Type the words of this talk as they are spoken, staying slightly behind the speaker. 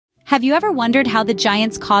Have you ever wondered how the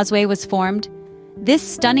Giant's Causeway was formed? This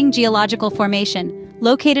stunning geological formation,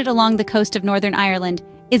 located along the coast of Northern Ireland,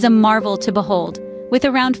 is a marvel to behold, with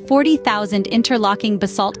around 40,000 interlocking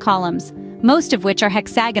basalt columns, most of which are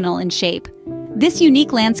hexagonal in shape. This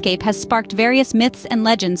unique landscape has sparked various myths and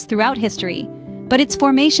legends throughout history, but its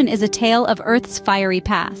formation is a tale of Earth's fiery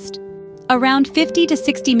past. Around 50 to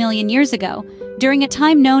 60 million years ago, during a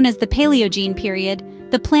time known as the Paleogene period,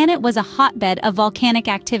 the planet was a hotbed of volcanic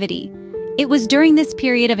activity. It was during this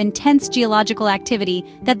period of intense geological activity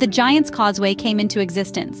that the Giant's Causeway came into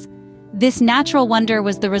existence. This natural wonder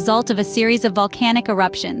was the result of a series of volcanic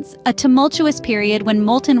eruptions, a tumultuous period when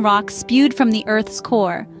molten rock spewed from the Earth's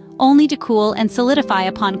core, only to cool and solidify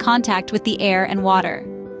upon contact with the air and water.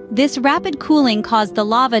 This rapid cooling caused the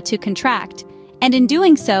lava to contract, and in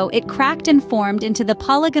doing so, it cracked and formed into the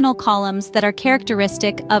polygonal columns that are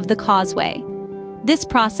characteristic of the causeway. This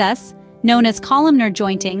process, known as columnar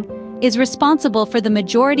jointing, is responsible for the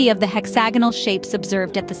majority of the hexagonal shapes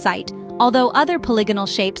observed at the site, although other polygonal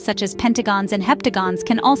shapes such as pentagons and heptagons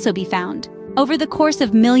can also be found. Over the course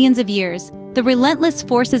of millions of years, the relentless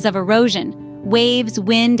forces of erosion, waves,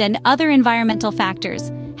 wind, and other environmental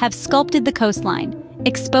factors have sculpted the coastline,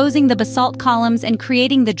 exposing the basalt columns and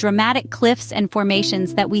creating the dramatic cliffs and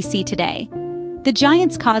formations that we see today. The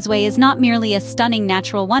Giant's Causeway is not merely a stunning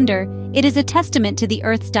natural wonder, it is a testament to the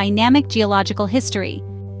Earth's dynamic geological history.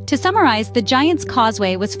 To summarize, the Giant's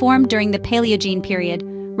Causeway was formed during the Paleogene period,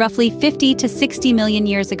 roughly 50 to 60 million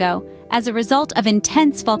years ago, as a result of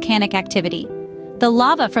intense volcanic activity. The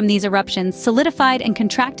lava from these eruptions solidified and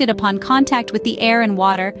contracted upon contact with the air and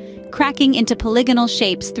water, cracking into polygonal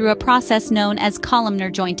shapes through a process known as columnar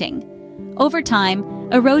jointing. Over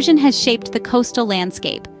time, erosion has shaped the coastal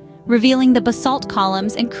landscape, revealing the basalt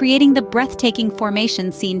columns and creating the breathtaking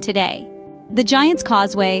formation seen today. The Giant's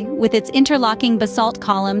Causeway, with its interlocking basalt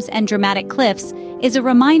columns and dramatic cliffs, is a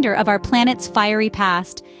reminder of our planet's fiery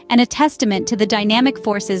past and a testament to the dynamic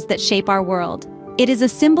forces that shape our world. It is a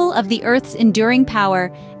symbol of the Earth's enduring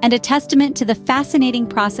power and a testament to the fascinating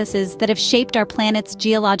processes that have shaped our planet's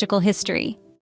geological history.